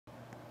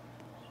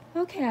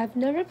Okay, I've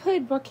never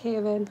played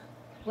Brookhaven.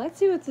 Let's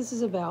see what this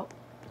is about.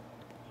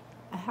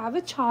 I have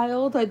a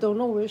child. I don't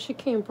know where she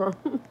came from.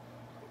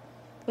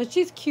 But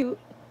she's cute.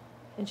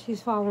 And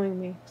she's following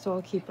me, so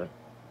I'll keep her.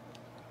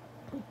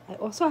 I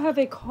also have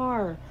a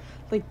car.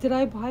 Like, did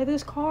I buy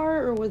this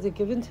car or was it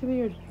given to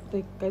me? Or,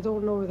 like, I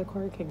don't know where the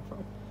car came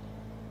from.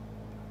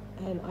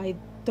 And I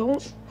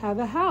don't have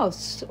a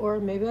house. Or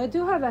maybe I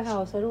do have a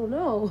house. I don't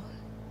know.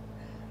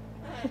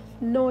 I have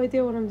no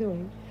idea what I'm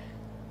doing.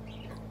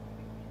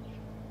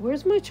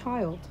 Where's my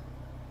child?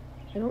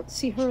 I don't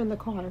see her in the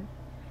car.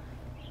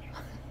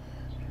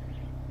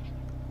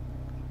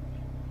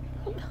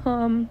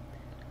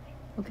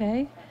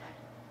 Okay.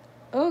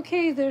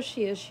 Okay, there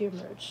she is. She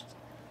emerged.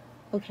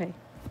 Okay.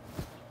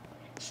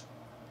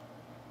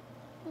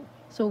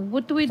 So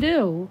what do we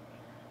do?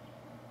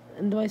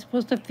 And am I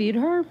supposed to feed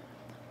her?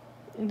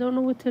 I don't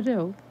know what to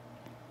do.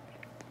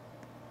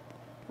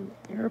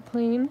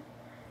 Airplane.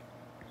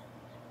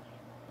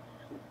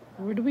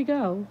 Where do we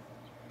go?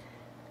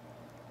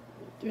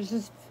 There's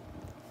this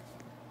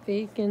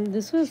fake, and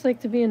this was like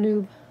to be a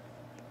noob.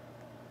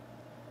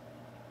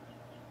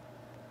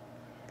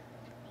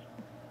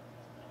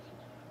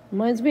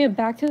 Reminds me of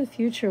Back to the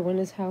Future when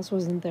his house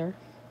wasn't there.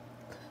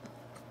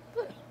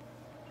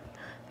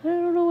 I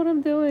don't know what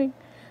I'm doing.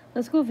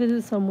 Let's go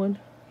visit someone.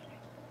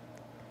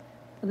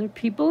 Are there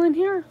people in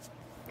here?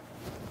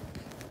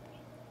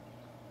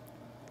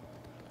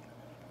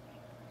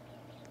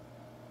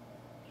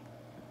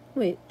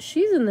 Wait,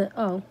 she's in the...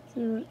 Oh.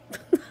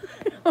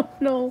 I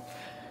don't know.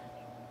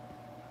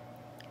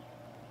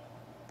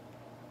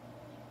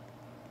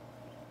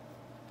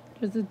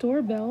 There's a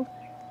doorbell.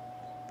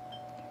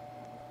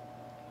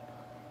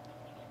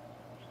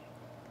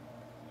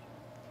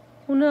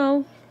 Oh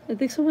no, I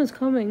think someone's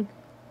coming.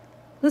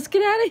 Let's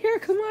get out of here.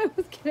 Come on,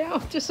 let's get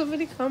out. There's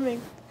somebody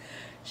coming.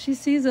 She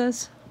sees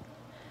us.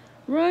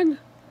 Run.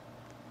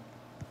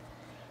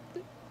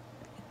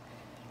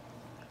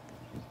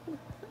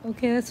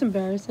 Okay, that's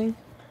embarrassing.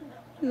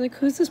 He's like,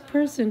 who's this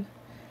person?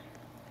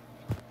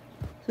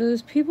 So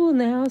there's people in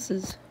the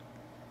houses.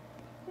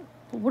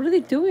 But what are they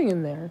doing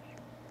in there?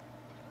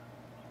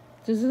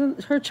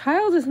 Her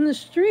child is in the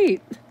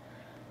street. Is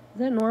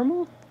that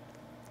normal?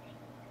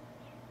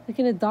 They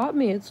can adopt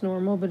me, it's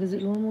normal, but is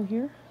it normal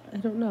here? I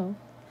don't know.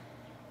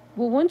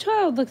 Well, one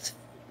child looks...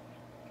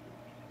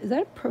 Is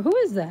that who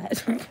is that?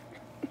 Is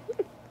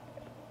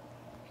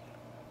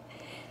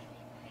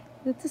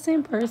that the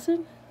same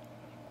person?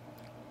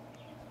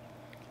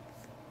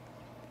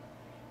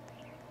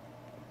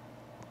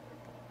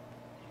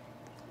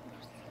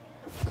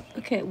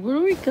 Okay, where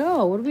do we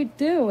go? What do we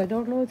do? I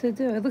don't know what to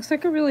do. It looks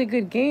like a really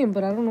good game,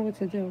 but I don't know what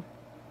to do.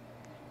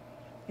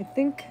 I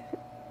think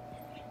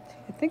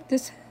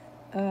this...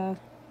 There's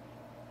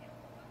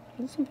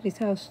somebody's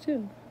house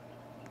too.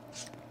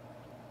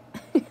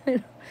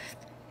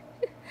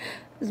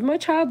 Does my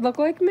child look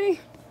like me?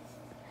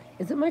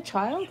 Is it my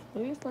child?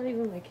 Maybe it's not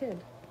even my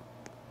kid.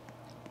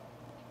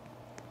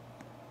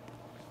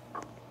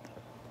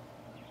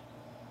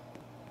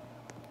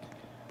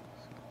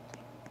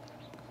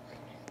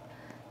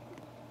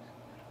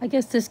 I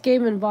guess this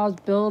game involves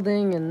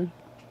building and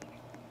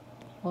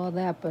all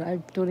that, but I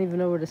don't even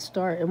know where to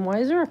start. And why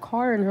is there a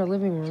car in her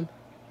living room?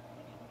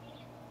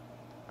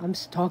 I'm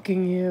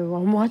stalking you.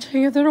 I'm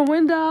watching you through the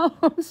window.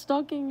 I'm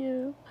stalking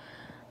you.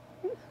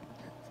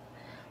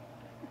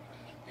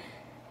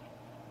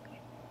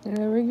 And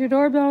I ring your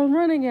doorbell and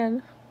run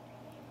again.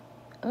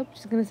 Oh,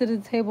 she's gonna sit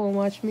at the table and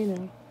watch me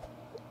now.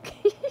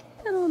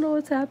 I don't know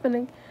what's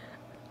happening.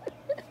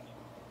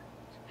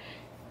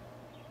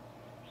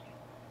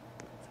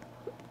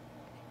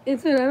 I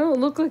don't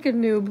look like a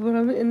noob, but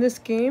I'm in this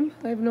game.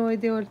 I have no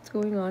idea what's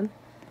going on.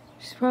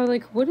 She's probably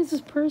like, what is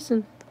this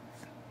person?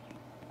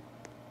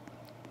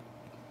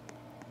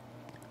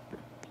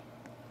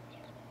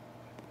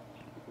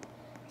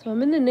 So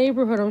I'm in the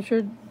neighborhood. I'm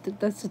sure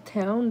that's a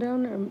town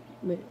down there.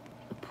 Wait,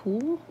 a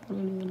pool? I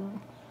don't even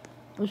know.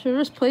 I'm sure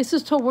there's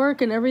places to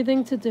work and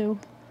everything to do.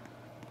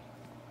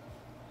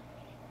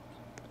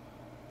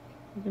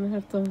 I'm gonna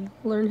have to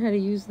learn how to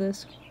use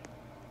this.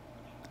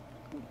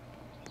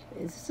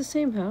 Is this the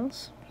same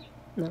house?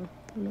 No,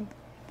 no.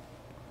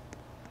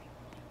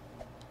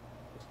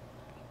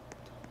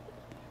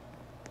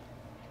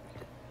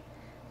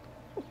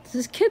 Does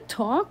this kid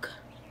talk?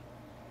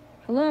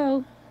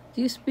 Hello?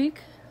 Do you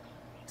speak?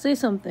 Say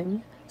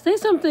something. Say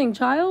something,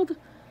 child.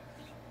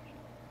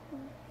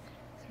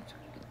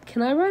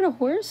 Can I ride a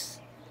horse?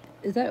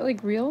 Is that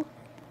like real?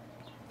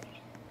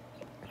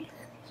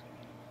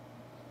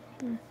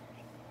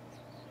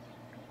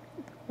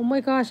 Oh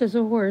my gosh, there's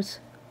a horse.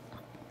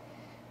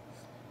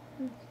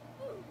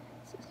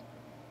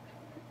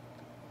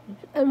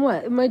 And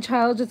what? My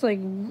child just like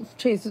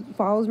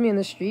follows me in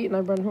the street and I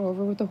run her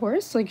over with the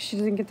horse? Like she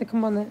doesn't get to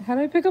come on the... How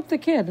do I pick up the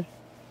kid?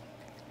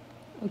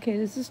 Okay,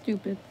 this is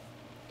stupid.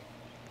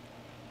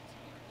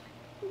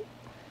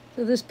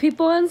 So there's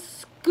people on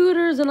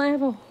scooters and I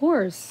have a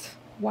horse.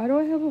 Why do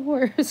I have a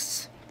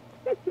horse?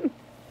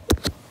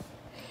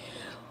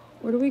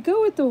 Where do we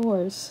go with the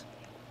horse?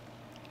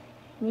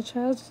 My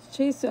child's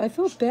chasing. I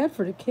feel bad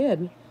for the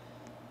kid.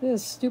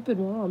 This stupid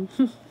mom.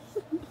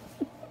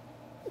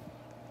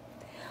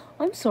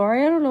 I'm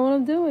sorry, I don't know what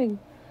I'm doing.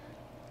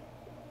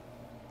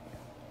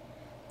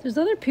 There's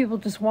other people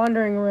just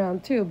wandering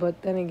around too,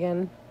 but then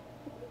again,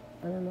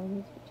 I don't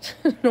know.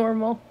 It's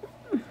normal.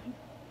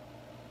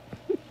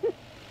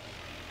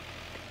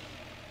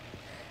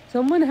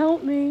 Someone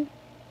help me.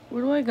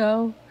 Where do I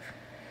go?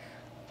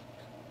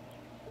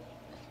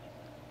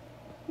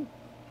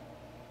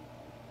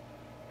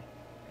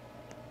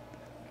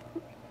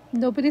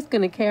 Nobody's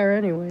gonna care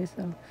anyway,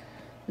 so I'm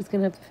just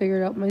gonna have to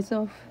figure it out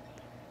myself.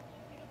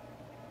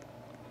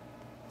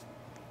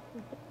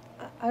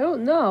 I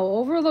don't know.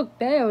 Overlook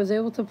Bay, I was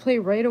able to play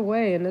right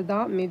away and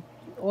adopt me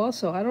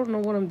also. I don't know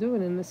what I'm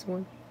doing in this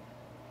one.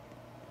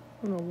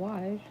 I don't know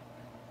why.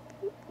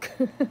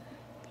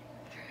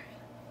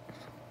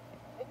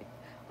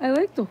 I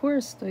like the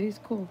horse though, he's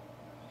cool.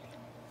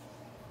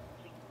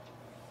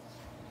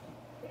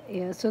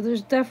 Yeah, so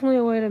there's definitely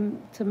a way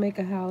to make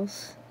a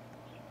house.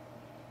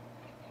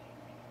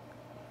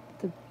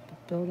 To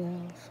build a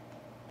house.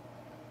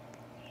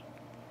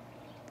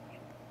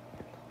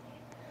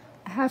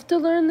 I have to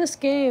learn this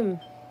game.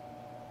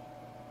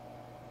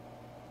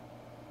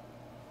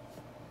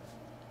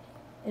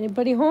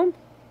 Anybody home?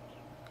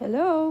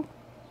 Hello?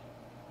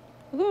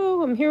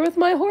 Hello, I'm here with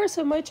my horse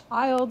and my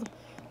child.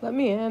 Let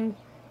me in.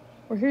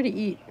 We're here to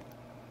eat.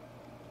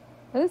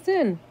 Let us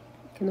in.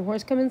 Can the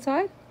horse come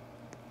inside?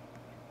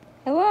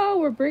 Hello,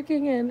 we're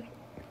breaking in.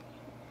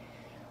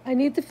 I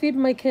need to feed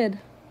my kid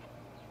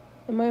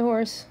and my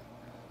horse.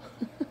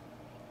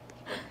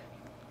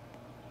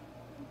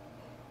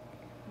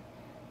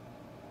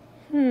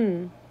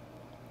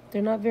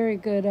 They're not very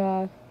good,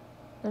 not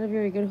a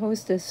very good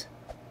hostess.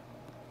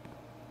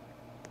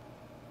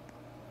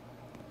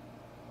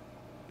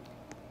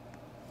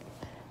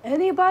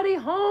 Anybody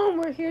home?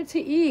 We're here to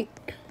eat.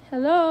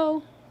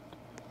 Hello?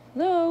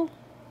 Hello?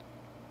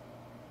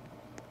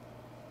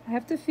 I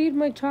have to feed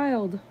my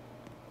child.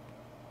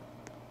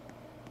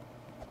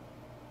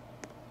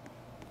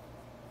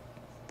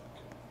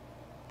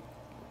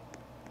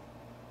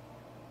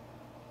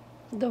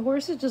 The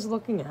horse is just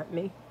looking at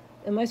me.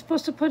 Am I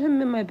supposed to put him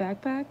in my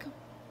backpack?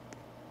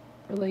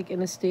 Or like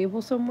in a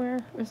stable somewhere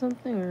or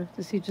something? Or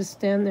does he just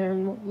stand there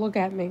and look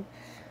at me?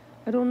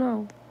 I don't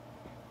know.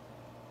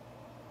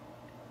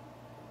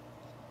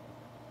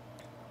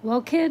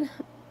 Well, kid,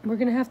 we're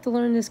gonna have to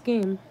learn this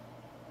game.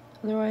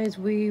 Otherwise,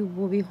 we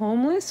will be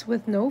homeless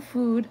with no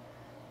food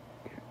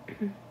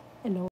and no